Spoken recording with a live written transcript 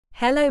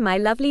Hello my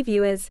lovely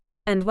viewers,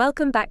 and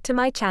welcome back to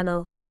my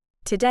channel.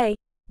 Today,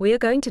 we are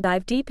going to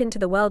dive deep into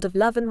the world of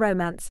love and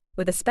romance,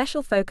 with a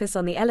special focus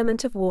on the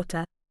element of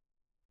water.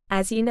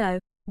 As you know,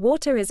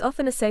 water is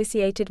often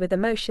associated with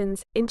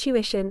emotions,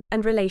 intuition,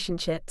 and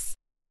relationships.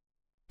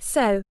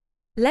 So,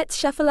 let's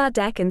shuffle our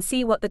deck and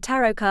see what the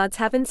tarot cards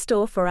have in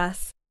store for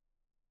us.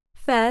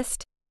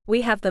 First,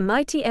 we have the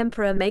mighty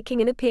Emperor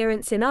making an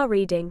appearance in our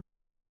reading.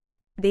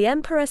 The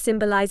Emperor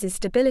symbolizes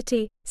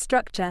stability,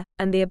 structure,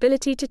 and the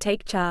ability to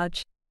take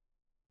charge.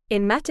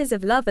 In matters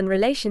of love and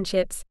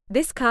relationships,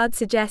 this card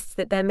suggests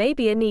that there may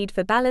be a need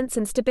for balance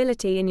and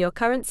stability in your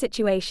current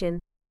situation.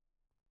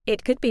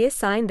 It could be a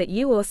sign that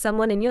you or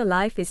someone in your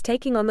life is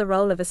taking on the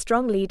role of a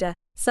strong leader,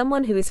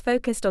 someone who is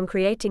focused on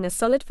creating a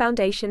solid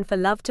foundation for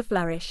love to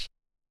flourish.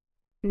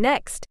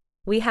 Next,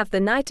 we have the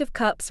Knight of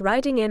Cups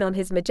riding in on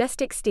his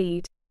majestic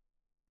steed.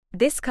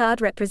 This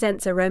card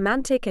represents a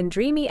romantic and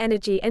dreamy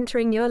energy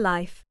entering your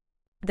life.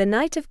 The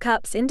Knight of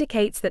Cups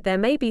indicates that there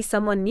may be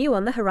someone new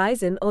on the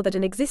horizon or that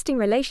an existing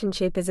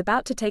relationship is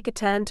about to take a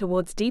turn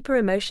towards deeper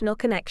emotional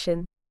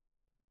connection.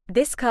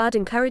 This card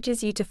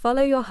encourages you to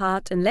follow your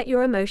heart and let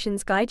your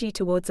emotions guide you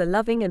towards a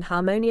loving and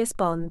harmonious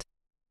bond.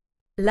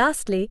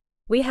 Lastly,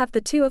 we have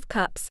the Two of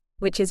Cups,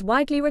 which is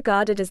widely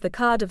regarded as the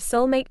card of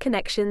soulmate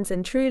connections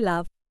and true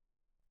love.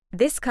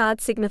 This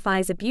card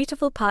signifies a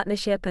beautiful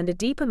partnership and a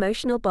deep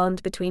emotional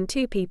bond between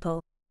two people.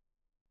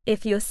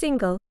 If you're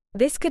single,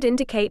 this could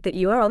indicate that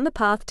you are on the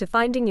path to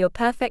finding your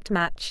perfect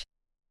match.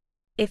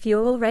 If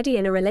you're already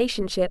in a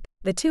relationship,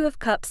 the Two of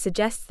Cups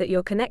suggests that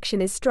your connection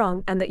is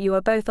strong and that you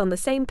are both on the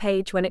same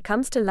page when it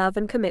comes to love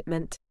and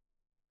commitment.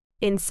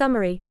 In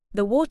summary,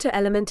 the water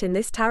element in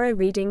this tarot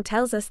reading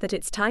tells us that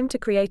it's time to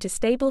create a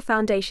stable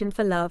foundation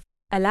for love.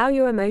 Allow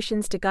your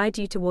emotions to guide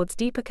you towards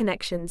deeper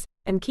connections,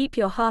 and keep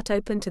your heart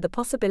open to the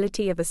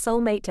possibility of a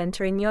soulmate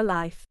entering your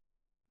life.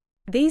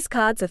 These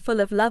cards are full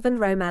of love and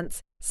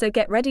romance, so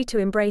get ready to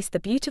embrace the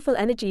beautiful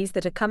energies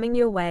that are coming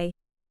your way.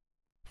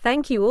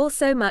 Thank you all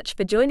so much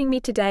for joining me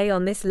today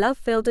on this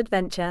love-filled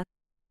adventure.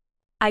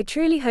 I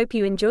truly hope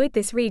you enjoyed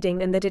this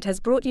reading and that it has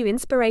brought you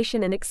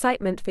inspiration and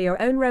excitement for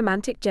your own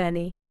romantic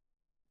journey.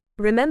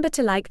 Remember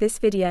to like this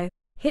video,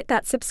 hit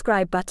that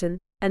subscribe button,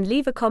 and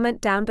leave a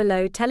comment down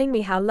below telling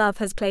me how love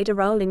has played a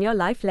role in your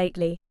life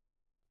lately.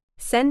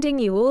 Sending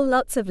you all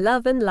lots of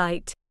love and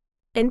light.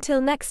 Until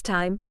next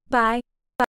time, bye.